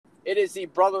It is the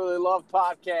Brotherly Love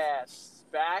Podcast,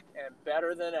 back and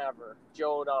better than ever.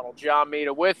 Joe O'Donnell, John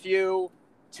Mita with you,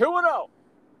 2-0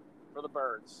 for the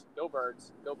Birds. Go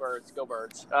Birds, go Birds, go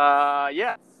Birds.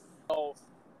 Yeah, so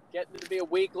getting to be a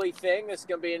weekly thing. This is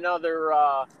going to be another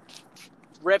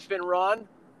rip and run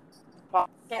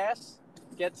podcast.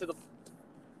 Get to the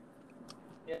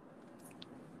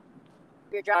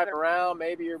driving around.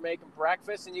 Maybe you're making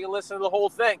breakfast and you can listen to the whole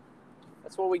thing.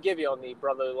 That's what we give you on the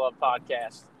Brotherly Love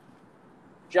Podcast.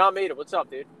 John Mita, what's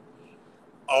up, dude?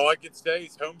 All I can say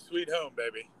is home sweet home,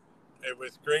 baby. It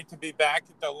was great to be back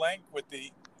at the Link with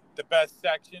the best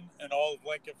section in all of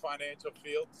Lincoln Financial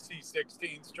Field,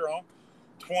 C16 strong.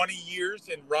 20 years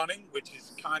in running, which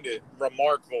is kind of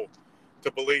remarkable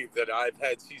to believe that I've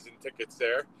had season tickets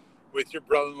there with your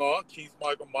brother-in-law, Keith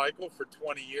Michael, for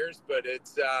 20 years. But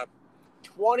it's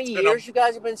 20 years you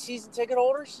guys have been season ticket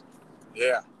holders?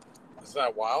 Yeah. Isn't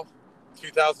that wild?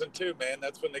 2002, man.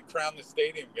 That's when they crowned the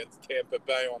stadium against Tampa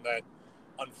Bay on that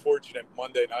unfortunate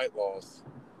Monday night loss.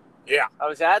 Yeah. I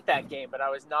was at that game, but I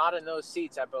was not in those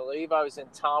seats. I believe I was in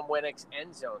Tom Winnick's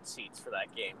end zone seats for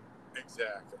that game.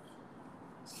 Exactly.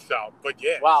 So, but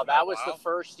yeah. Wow, that was the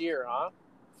first year, huh?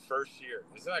 First year.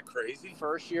 Isn't that crazy?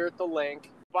 First year at the Link.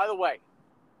 By the way,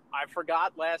 I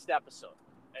forgot last episode,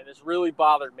 and this really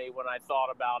bothered me when I thought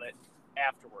about it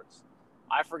afterwards.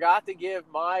 I forgot to give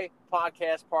my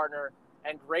podcast partner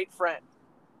and great friend,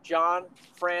 John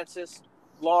Francis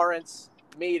Lawrence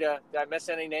Mita. Did I miss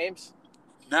any names?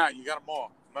 No, you got them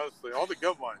all. Mostly. All the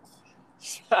good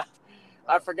ones.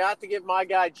 I forgot to give my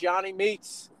guy, Johnny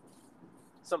Meats,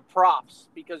 some props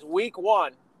because week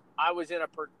one, I was in a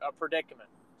predicament.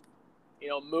 You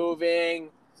know, moving,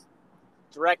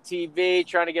 DirecTV,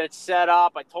 trying to get it set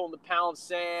up. I told him to pound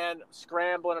sand,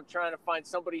 scrambling. I'm trying to find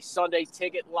somebody's Sunday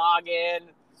ticket login.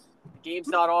 The game's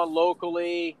not on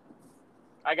locally.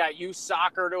 I got youth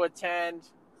soccer to attend.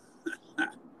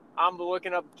 I'm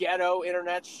looking up ghetto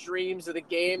internet streams of the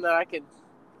game that I can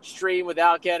stream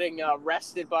without getting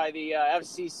arrested by the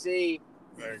FCC.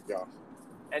 There you go.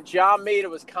 And John Mita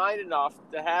was kind enough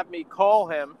to have me call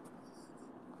him.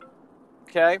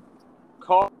 Okay?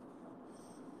 Call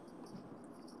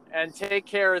and take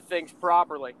care of things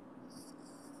properly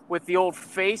with the old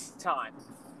FaceTime.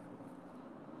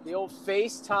 The old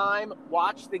FaceTime,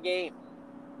 watch the game.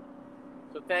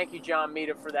 So thank you, John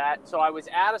Mita, for that. So I was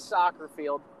at a soccer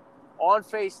field on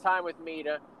FaceTime with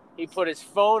Mita. He put his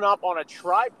phone up on a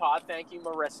tripod. Thank you,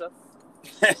 Marissa.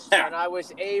 And I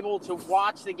was able to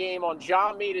watch the game on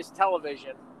John Mita's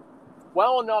television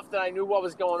well enough that I knew what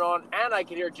was going on, and I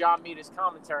could hear John Mita's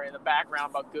commentary in the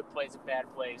background about good plays and bad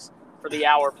plays for the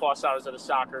hour plus I was at a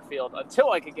soccer field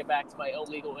until I could get back to my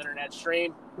illegal internet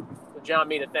stream. So John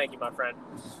Mita, thank you, my friend.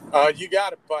 You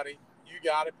got it, buddy. You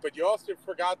got it. But you also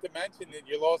forgot to mention that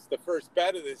you lost the first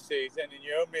bet of this season, and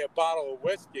you owe me a bottle of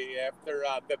whiskey after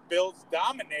the Bills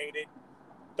dominated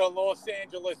the Los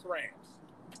Angeles Rams.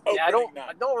 Yeah, I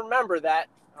don't remember that.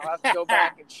 I'll have to go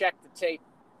back and check the tape.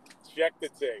 Check the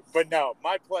tape. But no,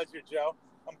 my pleasure, Joe.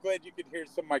 I'm glad you could hear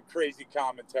some of my crazy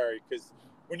commentary because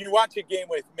when you watch a game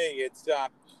with me, it's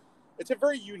a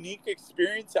very unique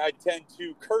experience. I tend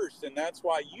to curse, and that's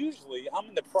why usually I'm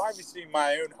in the privacy of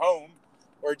my own home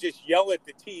or just yell at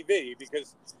the TV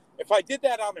because if I did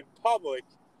that out in public,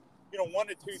 one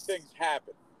of two things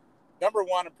happen. Number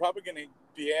one, I'm probably going to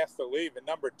be asked to leave. And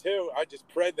number two, I just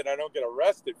pray that I don't get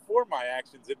arrested for my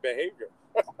actions and behavior.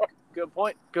 Good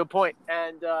point. Good point.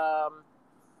 And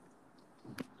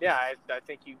yeah, I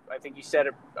think you said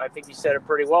it. I think you said it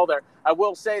pretty well there. I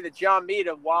will say that John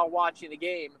Mita, while watching the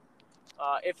game,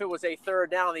 if it was a third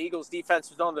down, the Eagles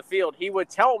defense was on the field, he would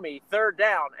tell me third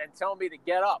down and tell me to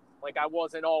get up, like I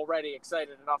wasn't already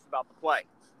excited enough about the play.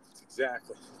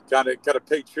 Exactly. Got to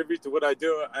pay tribute to what I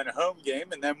do in a home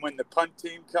game, and then when the punt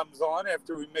team comes on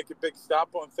after we make a big stop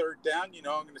on third down, I'm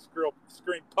going to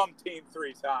scream punt team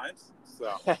 3 times.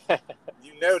 So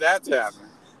that's happening.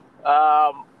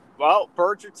 Well,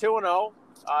 Birds are 2-0.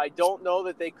 I don't know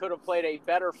that they could have played a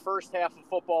better first half of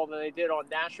football than they did on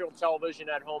national television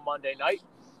at home Monday night.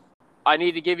 I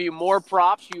need to give you more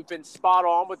props. You've been spot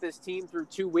on with this team through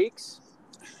 2 weeks.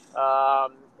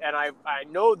 And I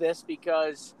know this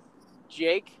because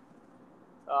Jake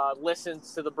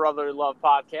listens to the Brotherly Love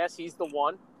podcast. He's the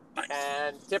one.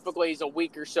 And typically he's a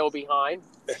week or so behind.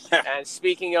 And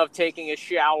speaking of taking a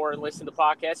shower and listening to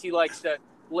podcasts, he likes to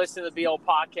listen to the BL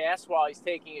podcast while he's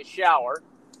taking a shower.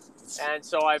 And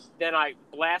so I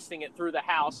blasting it through the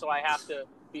house, so I have to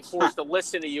be forced to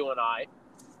listen to you and I.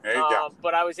 There you go.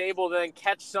 But I was able to then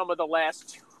catch some of the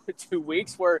last 2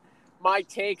 weeks where my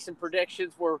takes and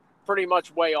predictions were pretty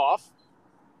much way off.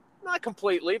 Not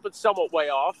completely, but somewhat way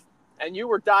off. and you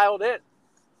were dialed in.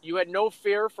 You had no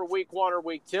fear for week 1 or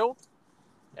week 2.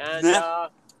 And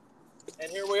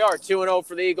here we are, 2-0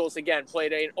 for the Eagles again.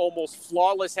 Played an almost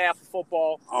flawless half of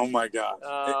football. Oh, my God.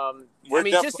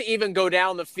 Just to even go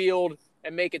down the field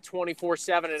and make it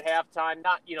 24-7 at halftime.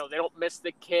 They don't miss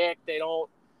the kick. They don't,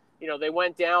 they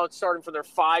went down starting from their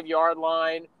 5-yard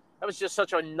line. That was just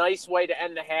such a nice way to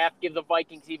end the half, give the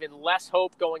Vikings even less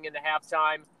hope going into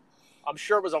halftime. I'm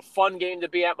sure it was a fun game to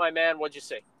be at, my man. What'd you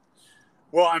see?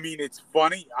 Well, I mean, it's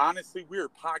funny. Honestly, we are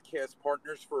podcast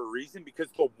partners for a reason, because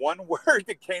the one word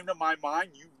that came to my mind,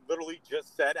 you literally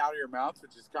just said out of your mouth,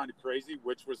 which is kind of crazy,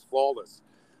 which was flawless.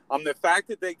 The fact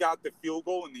that they got the field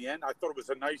goal in the end, I thought it was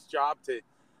a nice job to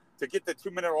get the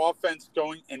 2-minute offense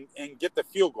going and get the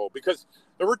field goal, because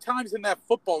there were times in that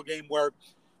football game where,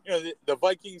 the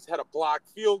Vikings had a blocked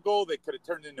field goal. They could have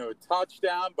turned into a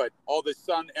touchdown, but all of a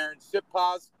sudden Aaron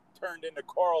Sipaz turned into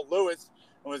Carl Lewis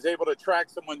and was able to track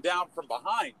someone down from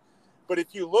behind. But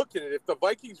if you look at it, if the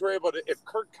Vikings were able to, if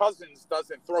Kirk Cousins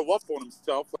doesn't throw up on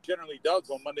himself, like generally does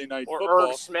on Monday Night Football. Or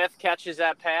Irv Smith catches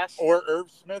that pass. Or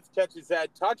Irv Smith catches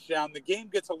that touchdown, the game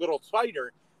gets a little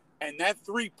tighter, and that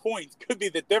 3 points could be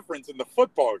the difference in the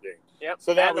football game. Yep,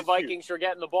 so that the Vikings were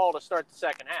getting the ball to start the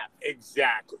second half.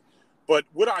 Exactly. But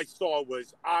what I saw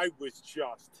was I was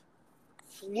just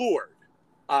floored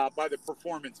by the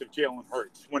performance of Jalen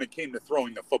Hurts when it came to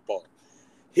throwing the football.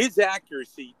 His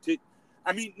accuracy,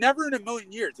 never in a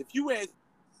million years. If you asked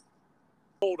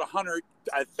 100,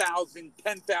 1,000,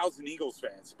 10,000 Eagles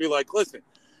fans, be like, listen,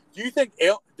 do you think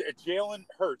Jalen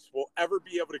Hurts will ever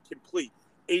be able to complete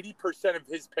 80% of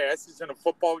his passes in a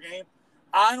football game?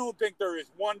 I don't think there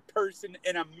is one person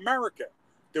in America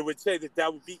that would say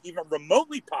that would be even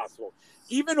remotely possible,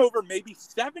 even over maybe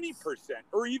 70%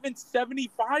 or even 75%.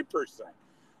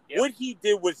 Yep. What he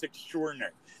did was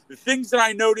extraordinary. The things that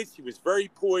I noticed, he was very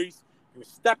poised. He was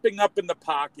stepping up in the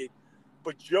pocket.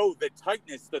 But, Joe, the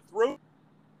tightness, the throw,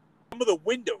 some of the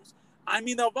windows.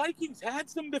 The Vikings had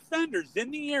some defenders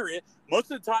in the area.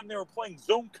 Most of the time they were playing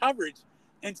zone coverage.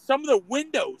 And some of the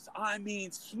windows,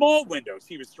 small windows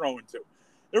he was throwing to.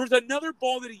 There was another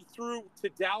ball that he threw to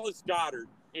Dallas Goedert.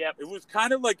 Yep. It was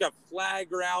kind of like a flag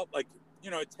route, like, a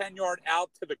 10-yard out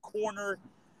to the corner.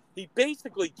 He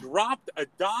basically dropped a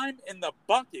dime in the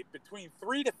bucket between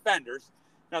 3 defenders.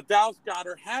 Now, Dallas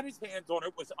Goedert had his hands on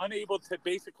it, was unable to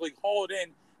basically haul it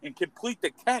in and complete the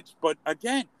catch. But,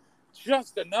 again,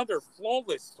 just another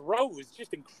flawless throw. It was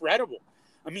just incredible.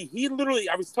 He literally,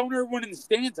 I was telling everyone in the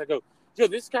stands, I go, Joe,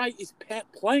 this guy is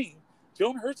playing,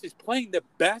 Jalen Hurts is playing the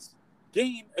best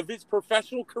game of his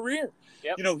professional career.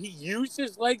 Yep. He used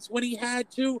his legs when he had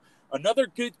to. Another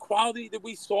good quality that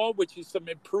we saw, which is some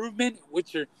improvement,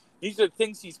 these are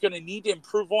things he's going to need to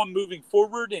improve on moving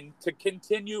forward and to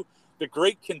continue the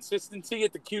great consistency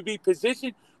at the QB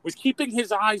position, was keeping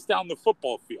his eyes down the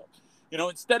football field.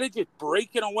 Instead of just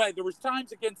breaking away, there was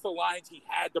times against the Lions he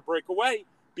had to break away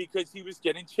because he was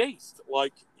getting chased,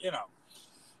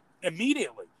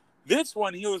 immediately. This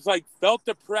one, he was felt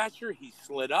the pressure. He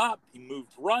slid up. He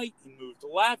moved right. He moved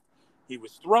left. He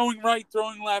was throwing right,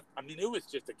 throwing left. It was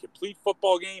just a complete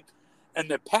football game. And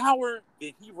the power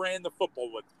that he ran the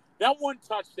football with, that one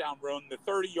touchdown run, the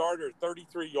 30-yarder,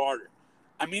 33-yarder,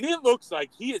 it looks like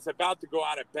he is about to go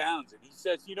out of bounds. And he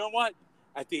says, you know what?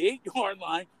 At the 8-yard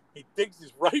line, he digs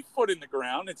his right foot in the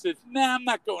ground and says, nah, I'm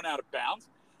not going out of bounds.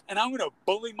 And I'm going to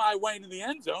bully my way into the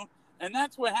end zone. And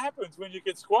that's what happens when you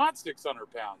can squat 600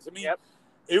 pounds. Yep.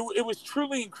 It was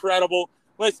truly incredible.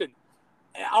 Listen,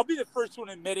 I'll be the first one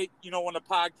to admit it, on the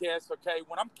podcast, okay?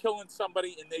 When I'm killing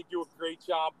somebody and they do a great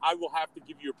job, I will have to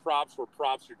give you props where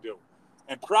props are due.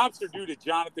 And props are due to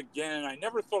Jonathan Gannon. I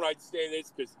never thought I'd say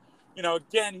this because,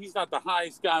 again, he's not the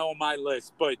highest guy on my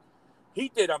list, but he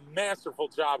did a masterful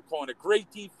job calling a great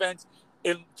defense.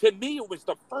 And to me, it was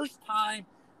the first time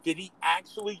that he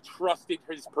actually trusted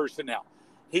his personnel.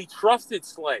 He trusted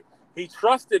Slay. He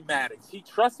trusted Maddox. He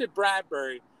trusted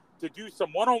Bradbury to do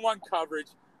some one-on-one coverage,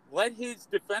 let his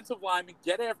defensive lineman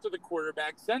get after the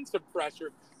quarterback, send some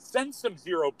pressure, send some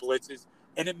zero blitzes,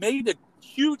 and it made a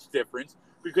huge difference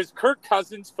because Kirk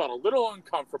Cousins felt a little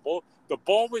uncomfortable. The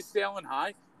ball was sailing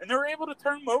high, and they were able to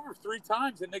turn him over 3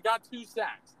 times, and they got 2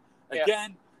 sacks. Yeah.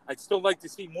 Again, I'd still like to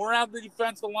see more out of the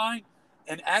defensive line.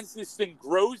 And as this thing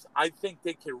grows, I think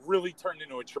they can really turn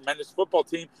into a tremendous football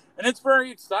team. And it's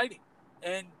very exciting.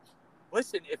 And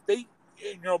listen, if they,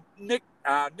 Nick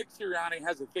Sirianni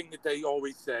has a thing that they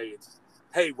always say. It's,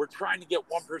 hey, we're trying to get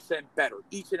 1% better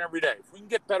each and every day. If we can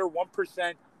get better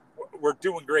 1%, we're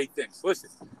doing great things. Listen,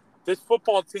 this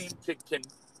football team can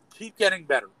keep getting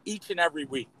better each and every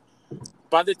week.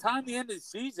 by the time the end of the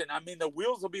season, I mean, the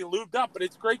wheels will be lubed up, but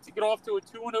it's great to get off to a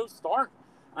 2-0 start.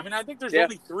 I mean, I think there's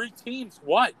only 3 teams.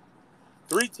 What?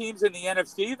 3 teams in the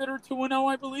NFC that are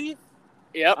 2-0, I believe.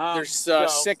 Yep. There's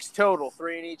 6 total,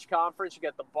 3 in each conference. You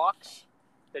got the Bucks,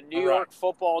 the New York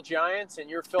Football Giants, and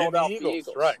your Philadelphia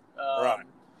Eagles. Right.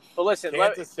 But listen,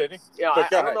 Kansas City. Yeah, I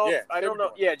don't know. I don't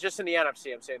know. Yeah, just in the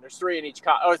NFC, I'm saying there's 3 in each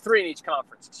 3 in each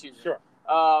conference. Excuse me. Sure.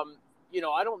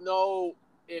 I don't know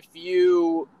if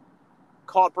you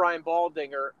caught Brian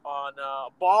Baldinger on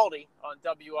Baldy on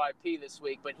WIP this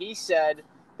week, but he said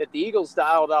that the Eagles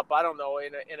dialed up, I don't know,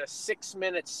 in a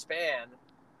 6-minute span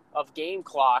of game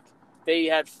clock, they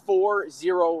had 4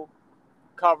 zero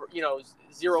cover,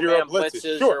 zero man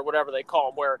blitzes sure. or whatever they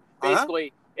call them, where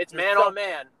basically it's man on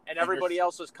man and everybody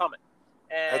else was coming.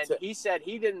 And he said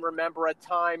he didn't remember a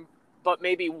time, but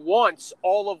maybe once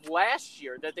all of last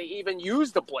year, that they even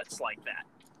used a blitz like that.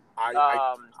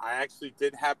 I actually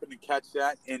did happen to catch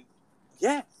that, and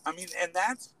yeah, I mean, and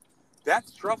that's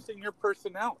trusting your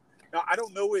personnel. Now, I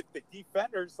don't know if the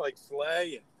defenders like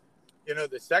Slay and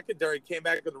the secondary came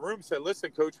back in the room and said, "Listen,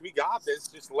 coach, we got this.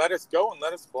 Just let us go and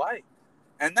let us play,"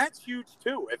 and that's huge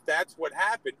too. If that's what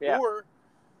happened,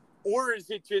 or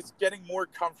is it just getting more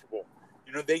comfortable?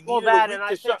 They need that, and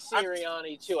I think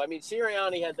Sirianni too. I mean,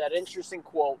 Sirianni had that interesting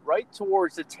quote right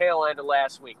towards the tail end of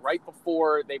last week, right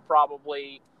before they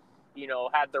probably,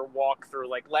 had their walkthrough,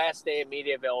 like last day of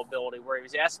media availability, where he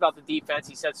was asked about the defense.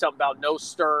 He said something about no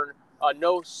stone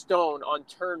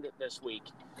unturned this week.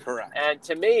 Correct. And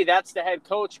to me, that's the head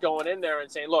coach going in there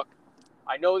and saying, look,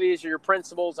 I know these are your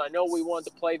principles. I know we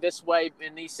wanted to play this way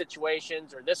in these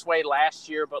situations or this way last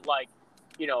year, but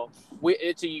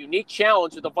it's a unique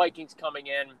challenge with the Vikings coming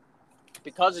in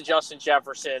because of Justin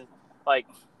Jefferson.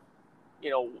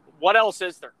 What else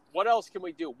is there? What else can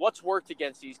we do? What's worked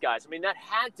against these guys? I mean, that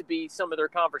had to be some of their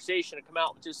conversation to come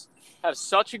out and just have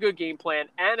such a good game plan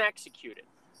and execute it.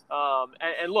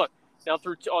 And look, now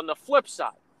on the flip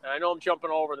side, and I know I'm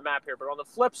jumping all over the map here, but on the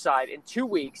flip side, in 2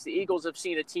 weeks, the Eagles have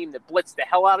seen a team that blitzed the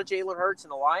hell out of Jalen Hurts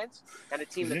and the Lions, and a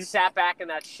team that sat back in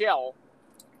that shell.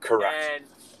 Correct. And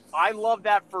I love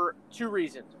that for 2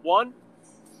 reasons. One,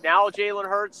 now Jalen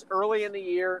Hurts early in the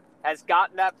year has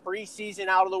gotten that preseason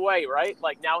out of the way, right?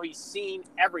 Like now he's seen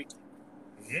everything.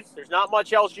 There's not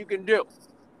much else you can do,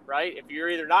 right? If you're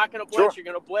either not going to blitz, you're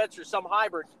going to blitz or some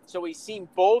hybrid. So he's seen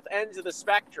both ends of the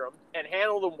spectrum and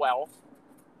handled them well,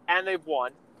 and they've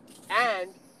won.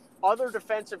 And other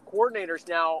defensive coordinators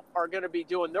now are going to be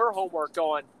doing their homework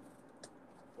going,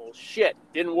 well, shit,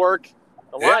 didn't work.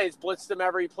 The Lions blitzed him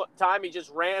every time. He just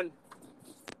ran.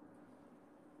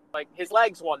 Like, his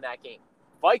legs won that game.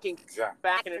 Vikings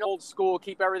back in an old school,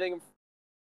 keep everything.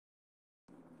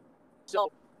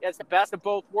 So it's the best of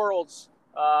both worlds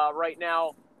right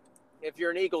now. If you're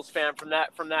an Eagles fan from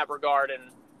that regard,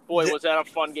 and boy, was that a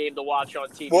fun game to watch on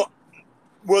TV.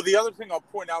 Well, the other thing I'll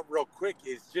point out real quick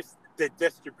is just the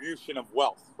distribution of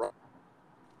wealth. Right?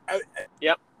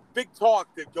 Yep. Big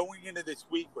talk that going into this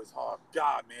week was, oh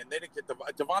God, man, they didn't get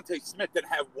Devontae Smith that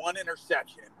had 1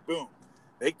 interception, and boom,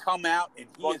 they come out and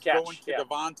he is going to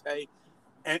Devontae.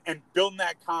 And building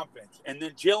that confidence. And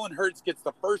then Jalen Hurts gets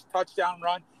the first touchdown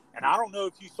run. And I don't know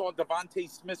if you saw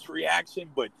Devontae Smith's reaction,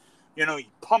 but, he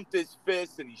pumped his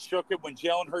fist and he shook it when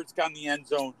Jalen Hurts got in the end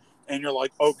zone. And you're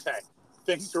like, okay,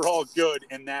 things are all good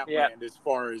in that land as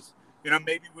far as,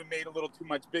 maybe we made a little too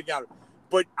much big out of it.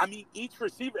 But, I mean, each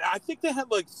receiver, I think they had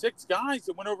 6 guys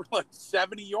that went over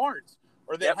 70 yards.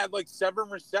 Or they had 7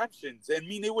 receptions. I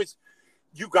mean,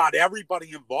 you got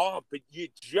everybody involved, but you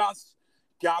just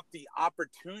got the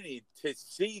opportunity to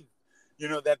see,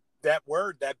 that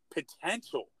word, that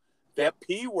potential, that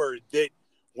P word, that,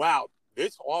 wow,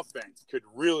 this offense could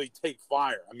really take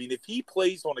fire. I mean, if he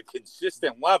plays on a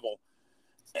consistent level,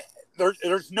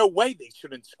 there's no way they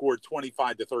shouldn't score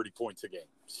 25 to 30 points a game.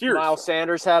 Seriously. Miles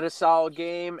Sanders had a solid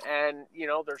game, and,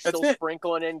 they're still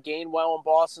sprinkling in Gainwell and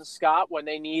Boston Scott when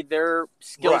they need their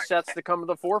skill sets to come to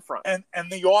the forefront.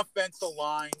 And the offensive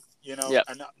line,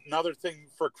 another thing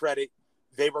for credit,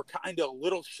 they were kind of a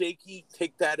little shaky.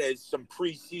 Take that as some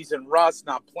preseason rust,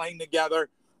 not playing together,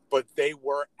 but they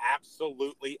were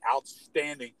absolutely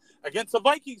outstanding against the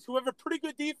Vikings, who have a pretty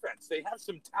good defense. They have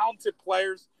some talented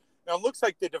players. Now, it looks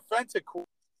like the defensive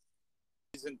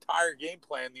his entire game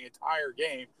plan, the entire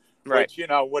game, which,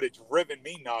 would have driven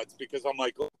me nuts because I'm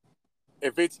like,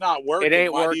 if it's not working, it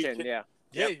ain't working,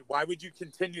 why would you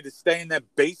continue to stay in that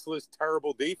baseless,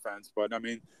 terrible defense? But, I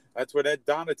mean, that's what Ed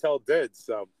Donatel did.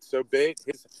 So big.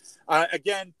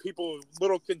 Again, people a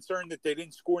little concerned that they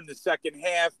didn't score in the second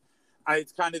half.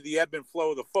 It's kind of the ebb and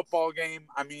flow of the football game.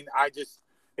 I mean,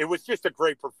 it was just a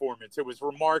great performance. It was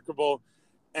remarkable.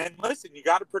 And listen, you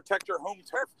got to protect your home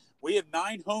turf. We have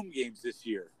 9 home games this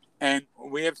year, and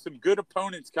we have some good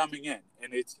opponents coming in,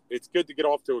 and it's good to get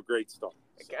off to a great start.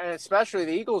 So. And especially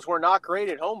the Eagles were not great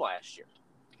at home last year.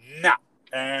 No.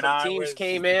 And some teams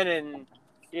came in and,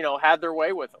 had their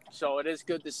way with them. So it is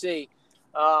good to see.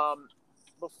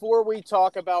 Before we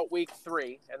talk about week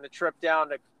 3 and the trip down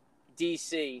to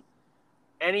D.C.,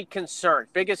 any concern,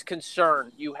 biggest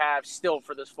concern you have still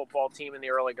for this football team in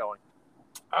the early going?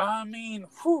 I mean,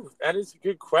 that is a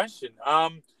good question.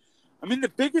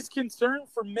 The biggest concern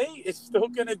for me is still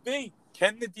going to be,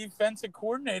 can the defensive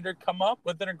coordinator come up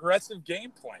with an aggressive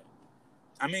game plan?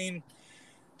 I mean,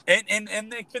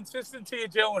 and the consistency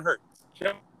of Jalen Hurts.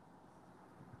 Yeah.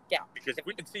 Because if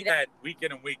we can see that week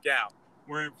in and week out,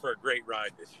 we're in for a great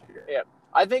ride this year. Yeah.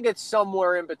 I think it's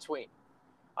somewhere in between.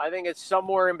 I think it's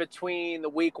somewhere in between the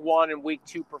week 1 and week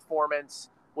 2 performance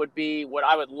would be what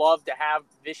I would love to have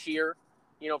this year,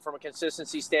 from a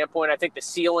consistency standpoint. I think the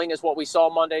ceiling is what we saw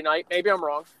Monday night. Maybe I'm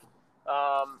wrong.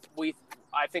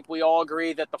 I think we all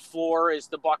agree that the floor is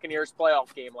the Buccaneers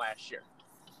playoff game last year.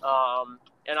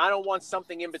 And I don't want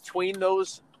something in between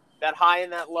those, that high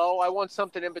and that low. I want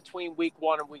something in between week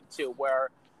 1 and week 2 where,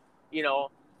 a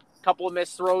couple of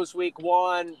missed throws week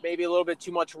 1, maybe a little bit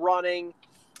too much running,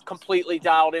 completely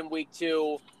dialed in week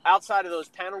 2. Outside of those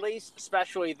penalties,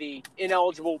 especially the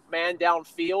ineligible man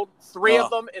downfield, 3 of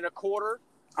them in a quarter.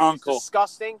 Uncle.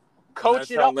 Disgusting. Coach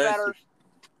it up better.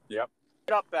 Yep.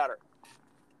 It up better.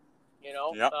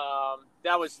 Yep.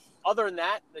 That was, other than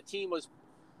that, the team was,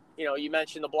 you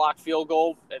mentioned the blocked field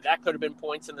goal. That could have been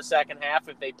points in the second half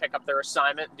if they pick up their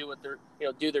assignment and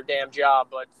do their damn job.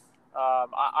 But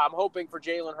I'm hoping for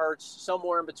Jalen Hurts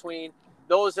somewhere in between.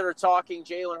 Those that are talking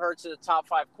Jalen Hurts is a top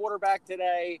 5 quarterback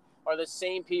today are the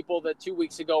same people that 2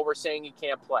 weeks ago were saying he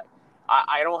can't play.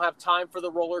 I don't have time for the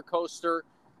roller coaster.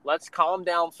 Let's calm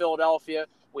down, Philadelphia.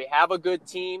 We have a good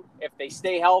team. If they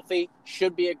stay healthy,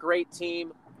 should be a great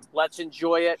team. Let's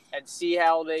enjoy it and see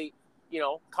how they,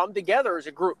 come together as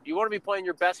a group. You want to be playing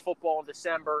your best football in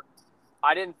December.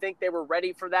 I didn't think they were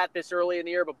ready for that this early in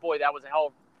the year, but boy, that was a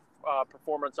hell of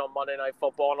performance on Monday Night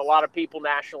Football, and a lot of people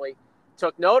nationally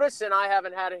took notice, and I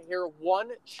haven't had to hear one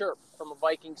chirp from a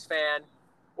Vikings fan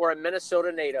or a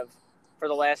Minnesota native for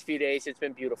the last few days. It's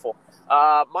been beautiful.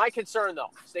 My concern,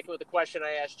 though, sticking with the question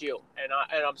I asked you, and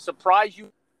I'm surprised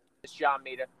you this, John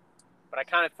Mita, but I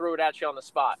kind of threw it at you on the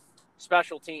spot.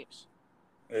 Special teams.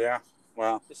 Yeah,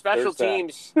 well. The special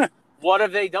teams, what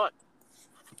have they done?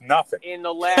 Nothing. In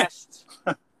the last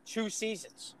 2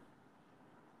 seasons.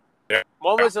 Yeah.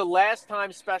 When was the last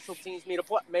time special teams made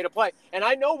a play? And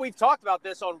I know we've talked about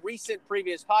this on recent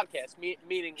previous podcasts,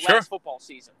 meaning last football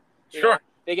season.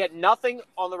 They get nothing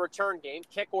on the return game,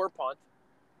 kick or punt.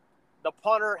 The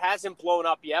punter hasn't blown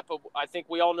up yet, but I think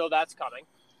we all know that's coming.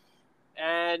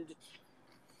 And,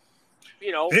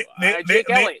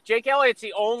 Jake Elliott's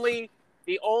the only,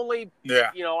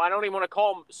 I don't even want to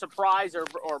call him surprise or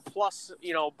plus,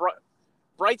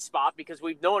 bright spot, because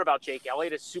we've known about Jake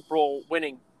Elliott, a Super Bowl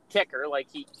winning kicker. Like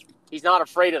he's not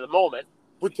afraid of the moment.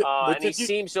 And he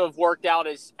seems to have worked out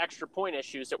his extra point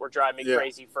issues that were driving me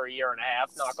crazy for a year and a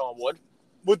half, knock on wood.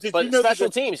 Well, special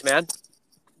teams, man.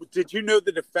 Did you know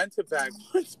the defensive back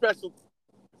was special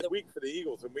week for the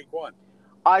Eagles in week 1?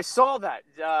 I saw that.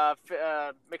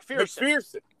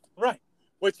 McPherson. Right.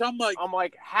 Which I'm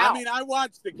like, how? I mean, I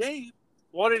watched the game.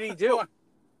 What did he do? I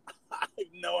have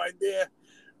no idea.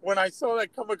 When I saw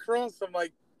that come across, I'm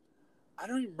like, I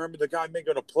don't even remember the guy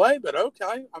making a play, but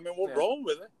okay. I mean, we'll roll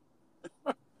with it.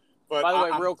 But by the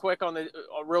way, real quick on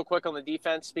the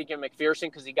defense, speaking of McPherson,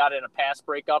 because he got in a pass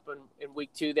breakup in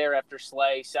week 2 there after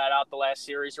Slay sat out the last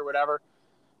series or whatever.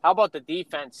 How about the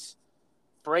defense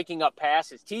breaking up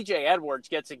passes? TJ Edwards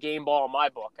gets a game ball in my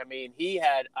book. I mean, he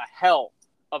had a hell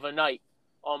of a night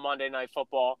on Monday Night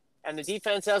Football. And the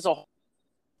defense as a whole,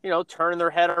 turning their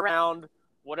head around,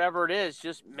 whatever it is,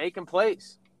 just making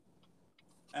plays.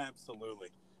 Absolutely.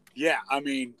 Yeah, I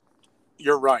mean,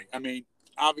 you're right. I mean,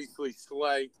 obviously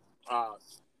Slay,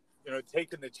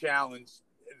 taking the challenge,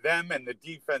 them and the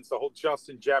defense, the whole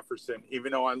Justin Jefferson,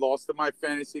 even though I lost to my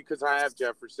fantasy because I have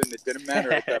Jefferson, it didn't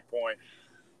matter at that point.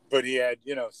 But he had,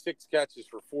 6 catches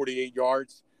for 48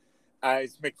 yards.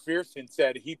 As McPherson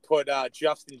said, he put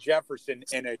Justin Jefferson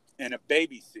in a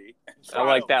baby seat. I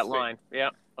like that line. Yeah,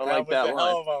 I like that line.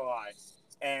 Hell of a line.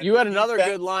 And you had another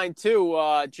good line too,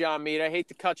 John Mead. I hate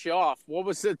to cut you off. What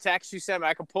was the text you sent me?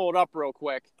 I can pull it up real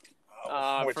quick.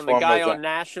 From the guy on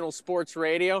National Sports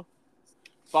Radio,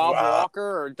 Bob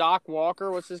Walker or Doc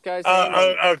Walker. What's this guy's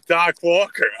name? Doc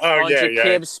Walker. Oh, on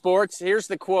Jakib Sports. Here's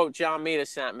the quote John Mita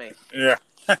sent me. Yeah.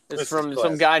 It's from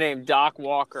some guy named Doc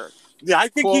Walker. Yeah, I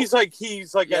think Quote,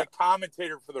 he's like a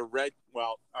commentator for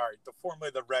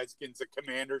formerly the Redskins, the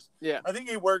Commanders. Yeah. I think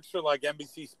he works for like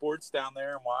NBC Sports down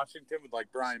there in Washington with like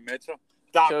Brian Mitchell.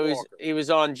 Doc Walker. He was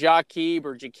on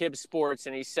Jakib Sports,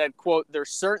 and he said, quote,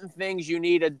 "There's certain things you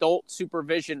need adult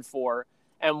supervision for,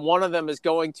 and one of them is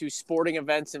going to sporting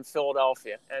events in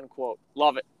Philadelphia," end quote.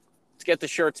 Love it. Let's get the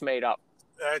shirts made up.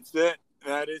 That's it.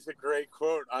 That is a great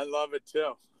quote. I love it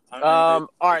too. All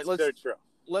right,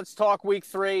 let's talk week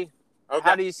 3. Okay.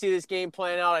 How do you see this game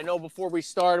playing out? I know before we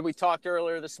started, we talked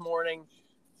earlier this morning.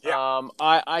 Yeah.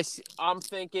 I'm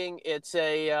thinking it's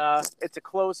a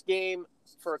close game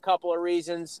for a couple of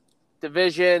reasons.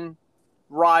 Division,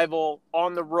 rival,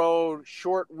 on the road,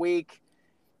 short week,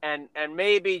 and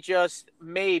maybe just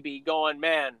maybe going,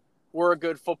 man, we're a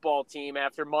good football team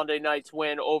after Monday night's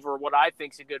win over what I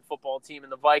think is a good football team in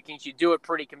the Vikings. You do it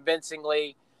pretty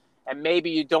convincingly, and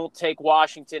maybe you don't take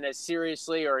Washington as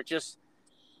seriously, or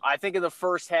I think in the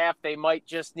first half they might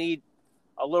just need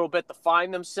a little bit to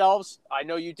find themselves. I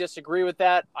know you disagree with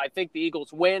that. I think the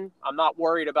Eagles win. I'm not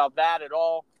worried about that at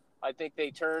all. I think they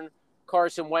turn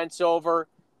Carson Wentz over.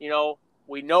 You know,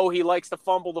 we know he likes to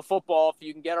fumble the football if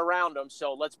you can get around him.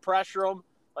 So let's pressure him.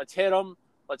 Let's hit him.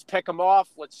 Let's pick him off.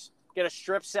 Let's get a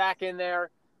strip sack in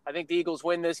there. I think the Eagles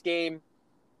win this game.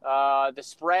 The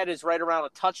spread is right around a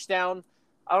touchdown.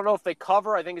 I don't know if they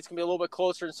cover. I think it's going to be a little bit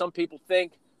closer than some people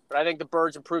think. But I think the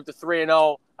Birds improved to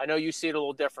 3-0. I know you see it a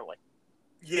little differently.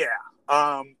 Yeah.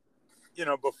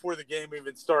 Before the game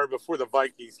even started, before the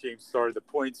Vikings game started, the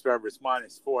point spread was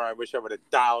 -4. I wish I would have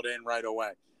dialed in right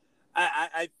away.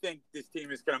 I think this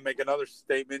team is going to make another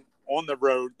statement on the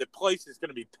road. The place is going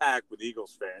to be packed with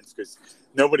Eagles fans because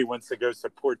nobody wants to go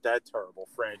support that terrible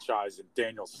franchise and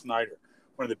Daniel Snyder,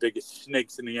 one of the biggest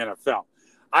snakes in the NFL.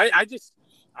 I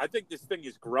think this thing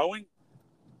is growing.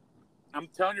 I'm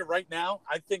telling you right now,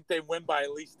 I think they win by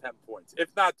at least 10 points,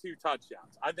 if not 2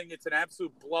 touchdowns. I think it's an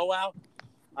absolute blowout.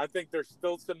 I think there's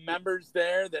still some members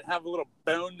there that have a little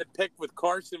bone to pick with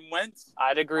Carson Wentz.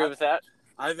 I'd agree with that.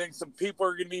 I think some people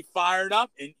are going to be fired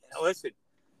up. And listen,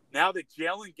 now that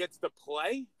Jalen gets to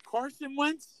play Carson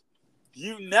Wentz,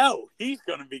 he's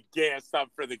going to be gassed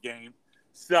up for the game.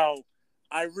 So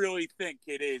I really think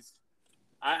it is.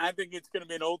 I think it's going to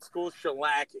be an old school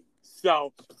shellacking.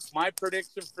 So my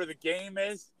prediction for the game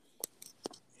is,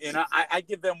 I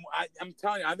give them. I'm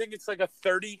telling you, I think it's like a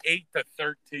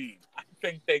 38-13. I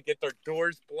think they get their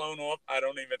doors blown off. I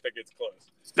don't even think it's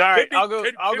close. All right, I'll go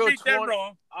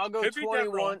 21.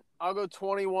 I'll go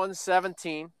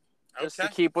 21-17, just to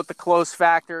keep with the close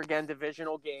factor. Again,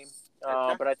 divisional game.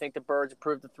 But I think the Birds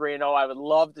improved to 3-0. I would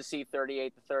love to see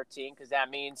 38-13 because that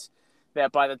means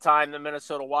that by the time the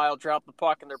Minnesota Wild drop the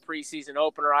puck in their preseason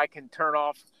opener, I can turn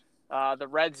off the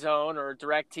Red Zone or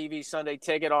DirecTV Sunday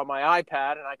Ticket on my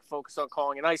iPad, and I can focus on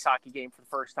calling an ice hockey game for the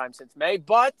first time since May.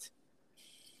 But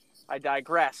I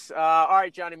digress. All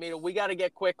right, Johnny Mito, we got to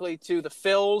get quickly to the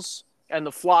Phils and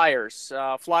the Flyers.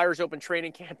 Flyers open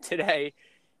training camp today,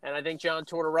 and I think John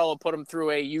Tortorella put them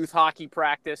through a youth hockey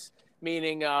practice,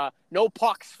 meaning no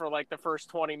pucks for like the first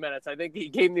 20 minutes. I think he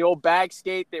gave them the old bag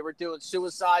skate. They were doing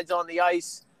suicides on the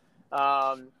ice.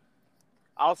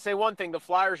 I'll say one thing. The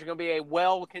Flyers are going to be a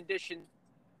well-conditioned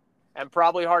and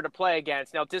probably hard to play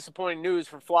against. Now, disappointing news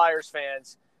for Flyers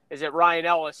fans is that Ryan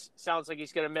Ellis sounds like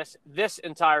he's going to miss this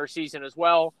entire season as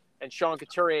well, and Sean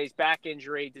Couturier's back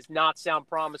injury does not sound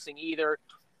promising either.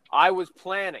 I was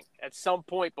planning at some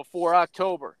point before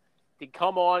October to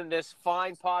come on this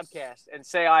fine podcast and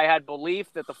say I had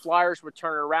belief that the Flyers would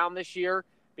turn around this year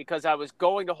because I was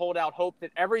going to hold out hope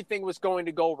that everything was going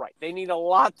to go right. They need a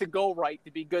lot to go right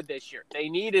to be good this year. They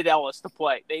needed Ellis to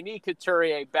play. They need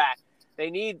Couturier back.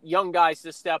 They need young guys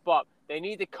to step up. They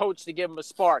need the coach to give them a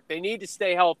spark. They need to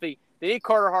stay healthy. They need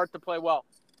Carter Hart to play well.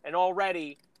 And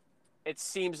already it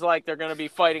seems like they're going to be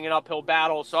fighting an uphill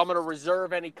battle. So I'm going to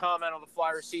reserve any comment on the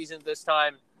Flyers season this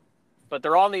time. But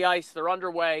they're on the ice. They're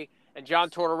underway. And John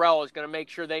Tortorella is going to make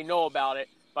sure they know about it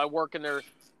by working their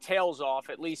tails off,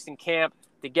 at least in camp,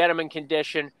 to get them in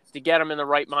condition, to get them in the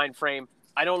right mind frame.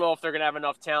 I don't know if they're going to have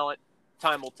enough talent.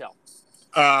 Time will tell.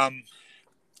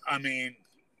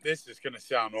 This is going to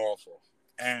sound awful.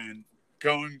 And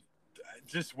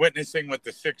just witnessing what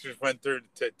the Sixers went through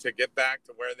to get back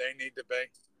to where they need to be.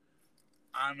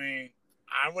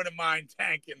 I wouldn't mind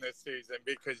tanking this season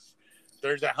because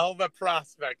there's a hell of a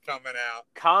prospect coming out.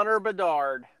 Connor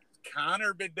Bedard.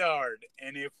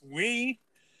 And if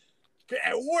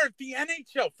the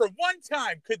NHL, for one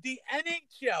time, could the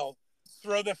NHL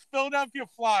throw the Philadelphia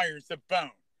Flyers a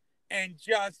bone and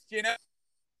just,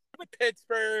 with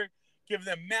Pittsburgh, give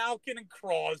them Malkin and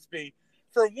Crosby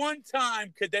for one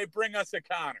time, could they bring us a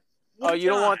Connor? Oh, you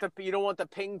don't want the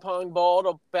ping pong ball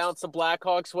to bounce the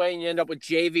Blackhawks way, and you end up with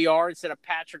JVR instead of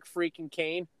Patrick freaking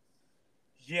Kane.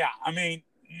 Yeah, I mean,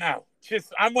 no,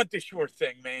 I want the sure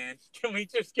thing, man. Can we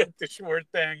just get the sure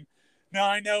thing? Now,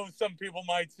 I know some people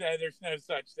might say there's no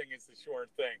such thing as the sure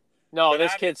thing. No,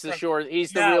 this kid's the sure.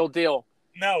 He's the real deal.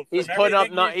 No, he's putting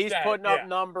up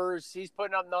numbers. He's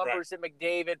putting up numbers that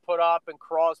McDavid put up and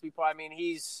Crosby put. I mean,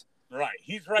 he's right.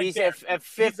 He's right. He's there. At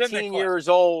 15 years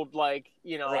old. Like,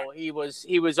 you know, right. he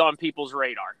was on people's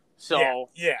radar. So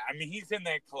yeah. I mean, he's in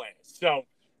that class. So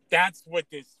that's what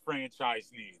this franchise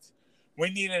needs. We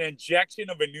need an injection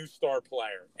of a new star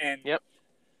player. And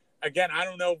again, I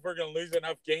don't know if we're going to lose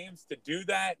enough games to do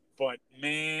that, but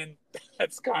man,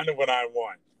 that's kind of what I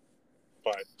want.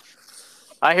 But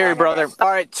I hear you, brother. All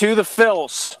right, to the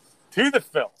Phils.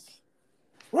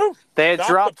 Woo. They had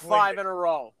dropped 5 in a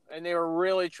row, and they were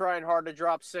really trying hard to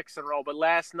drop 6 in a row. But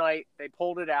last night, they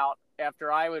pulled it out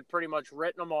after I had pretty much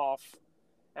written them off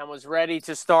and was ready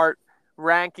to start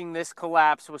ranking this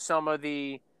collapse with some of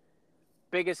the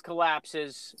biggest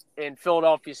collapses in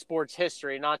Philadelphia sports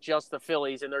history, not just the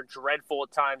Phillies and their dreadful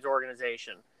at times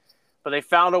organization. But they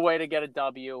found a way to get a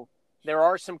W. There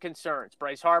are some concerns.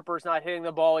 Bryce Harper's not hitting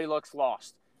the ball. He looks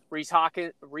lost. Rhys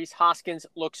Hoskins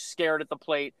looks scared at the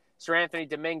plate. Sir Anthony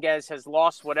Dominguez has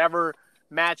lost whatever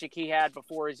magic he had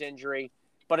before his injury.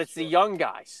 But it's the young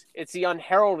guys. It's the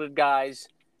unheralded guys,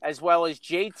 as well as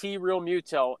JT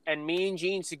Realmuto and Mean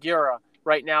Gene Segura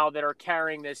right now that are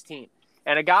carrying this team.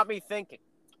 And it got me thinking,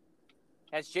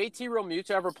 has JT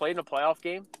Realmuto ever played in a playoff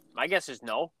game? My guess is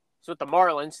no. It's with the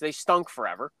Marlins. They stunk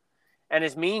forever. And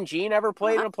has Mean Gene ever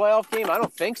played in a playoff game? I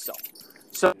don't think so.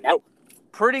 So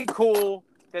pretty cool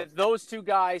that those two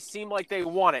guys seem like they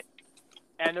want it,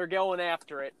 and they're going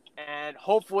after it. And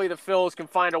hopefully the Phils can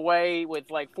find a way with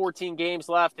like 14 games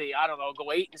left. They, I don't know, go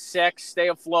 8-6, stay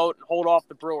afloat, and hold off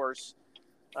the Brewers.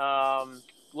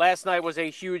 Last night was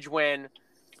a huge win.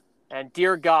 And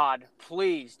dear God,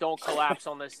 please don't collapse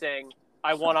on this thing.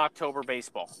 I want October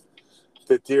baseball.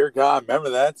 The dear God, remember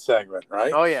that segment,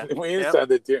 right? Oh yeah, we used to have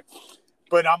the dear.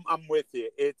 But I'm with you.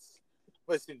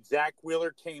 Listen, Zach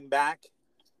Wheeler came back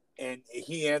and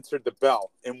he answered the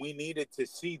bell, and we needed to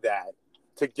see that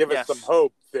to give us some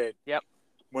hope that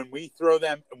when we throw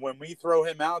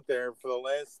him out there for the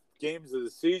last games of the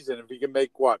season, if he can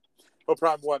make he'll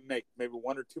probably make maybe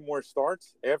 1 or 2 more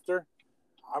starts after.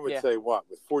 I would say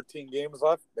with 14 games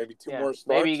left, maybe 2 more starts.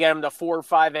 Maybe you get him to 4 or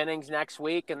 5 innings next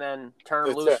week and then turn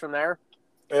him loose from there.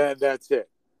 And that's it.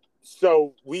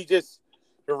 So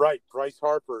you're right. Bryce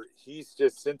Harper,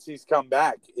 since he's come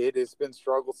back, it has been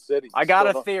struggle city. I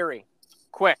got a theory.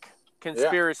 Quick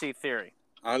conspiracy theory.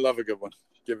 I love a good one.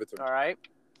 Give it to me. All right.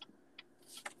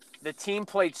 The team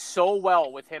played so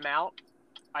well with him out,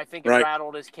 I think it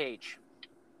rattled his cage.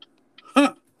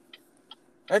 Huh.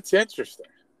 That's interesting.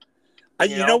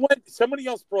 You know what? Somebody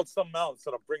else brought something else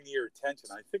that'll bring to your attention.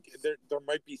 I think there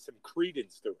might be some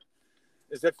credence to it.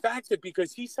 Is the fact that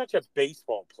because he's such a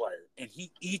baseball player and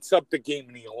he eats up the game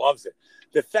and he loves it,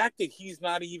 the fact that he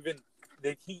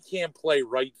can't play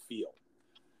right field,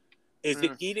 is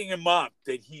it eating him up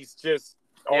that he's just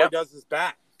all he does is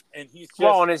bat, and he's just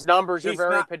and his numbers are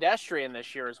very pedestrian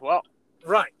this year as well.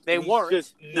 Right, they weren't.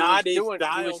 Just he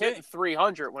was hitting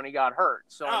 300 when he got hurt,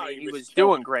 so he was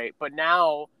doing great. But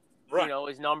now. Right. You know,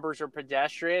 his numbers are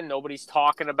pedestrian. Nobody's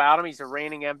talking about him. He's a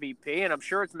reigning MVP, and I'm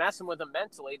sure it's messing with him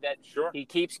mentally that he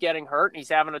keeps getting hurt, and he's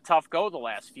having a tough go the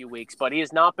last few weeks. But he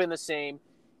has not been the same.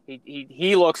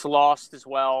 He looks lost as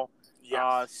well.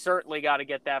 Yes. Certainly got to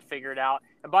get that figured out.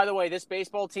 And by the way, this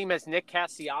baseball team has Nick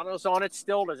Castellanos on it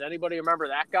still. Does anybody remember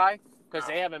that guy? Because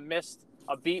they haven't missed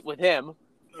a beat with him.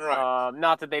 Right.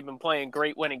 Not that they've been playing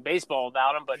great winning baseball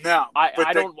without him, but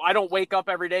I don't wake up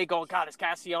every day going, God, is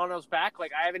Castellanos back?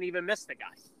 Like, I haven't even missed the guy.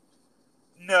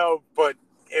 No, but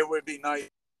it would be nice.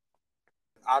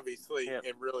 Obviously,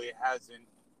 it really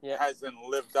hasn't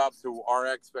lived up to our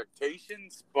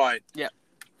expectations, but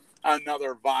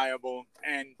another viable,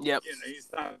 and he's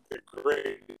not the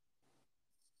great.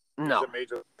 No.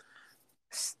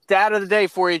 Stat of the day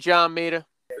for you, John Mita.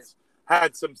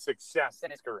 Had some success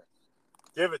in his career.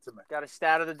 Give it to me. Got a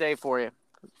stat of the day for you.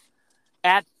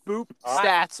 At Boop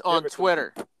Stats on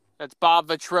Twitter. That's Bob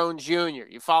Vitrone Jr.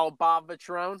 You follow Bob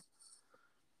Vitrone?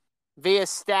 Via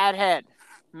Stathead.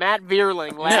 Matt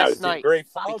Vierling last night. Great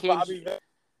follow, Bobby.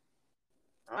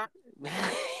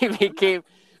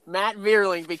 Matt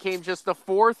Vierling became just the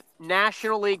 4th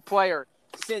National League player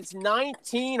since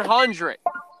 1900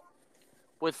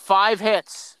 with 5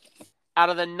 hits out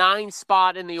of the 9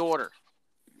 spot in the order.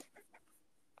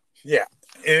 Yeah.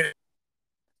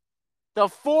 The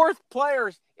fourth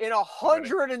player in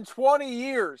 120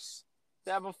 years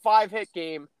to have a 5-hit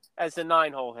game as a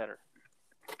 9-hole hitter.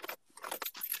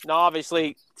 Now,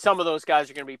 obviously, some of those guys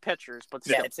are going to be pitchers, but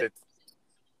still. Yeah,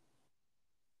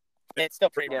 it's still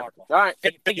pretty remarkable. All right.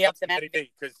 Figure out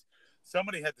because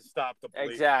somebody had to stop the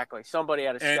bleeding. Exactly. Somebody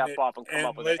had to step up and come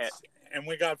up with a hit. And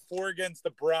we got 4 against the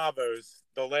Bravos,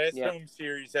 the last home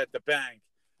series at the Bank.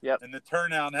 Yep. And the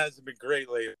turnout hasn't been great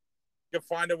lately. You can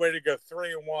find a way to go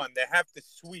 3-1. They have to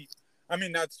sweep. I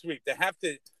mean, not sweep. They have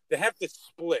to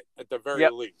split at the very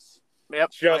least.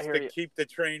 Yep. Just to keep the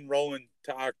train rolling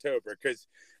to October, because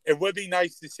it would be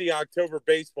nice to see October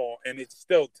baseball, and it's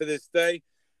still to this day.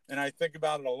 And I think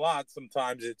about it a lot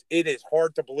sometimes. It is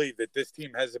hard to believe that this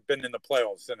team hasn't been in the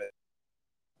playoffs in it.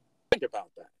 Think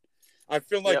about that. I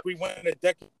feel like we went a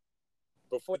decade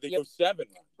before the 07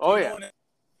 run. Oh,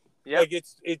 yeah. Like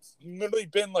it's literally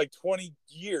been like 20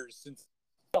 years since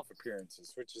playoff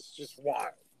appearances, which is just wild.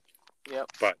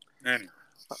 Yep. But anyway.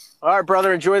 All right,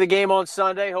 brother. Enjoy the game on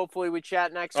Sunday. Hopefully we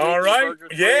chat next week. All right.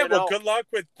 Yeah, well, good luck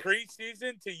with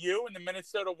preseason to you and the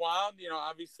Minnesota Wild. You know,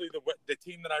 obviously the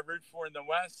team that I root for in the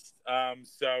West.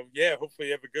 So, yeah, hopefully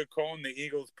you have a good call, and the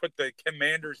Eagles put the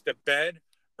Commanders to bed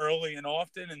early and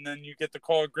often, and then you get to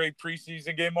call a great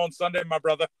preseason game on Sunday, my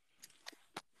brother.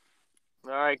 All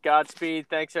right, Godspeed.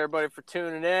 Thanks, everybody, for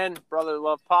tuning in. Brother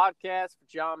Love Podcast for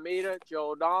John Mita,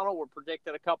 Joe O'Donnell. We're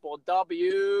predicting a couple of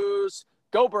W's.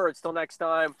 Go Birds. Till next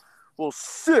time. We'll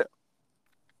see.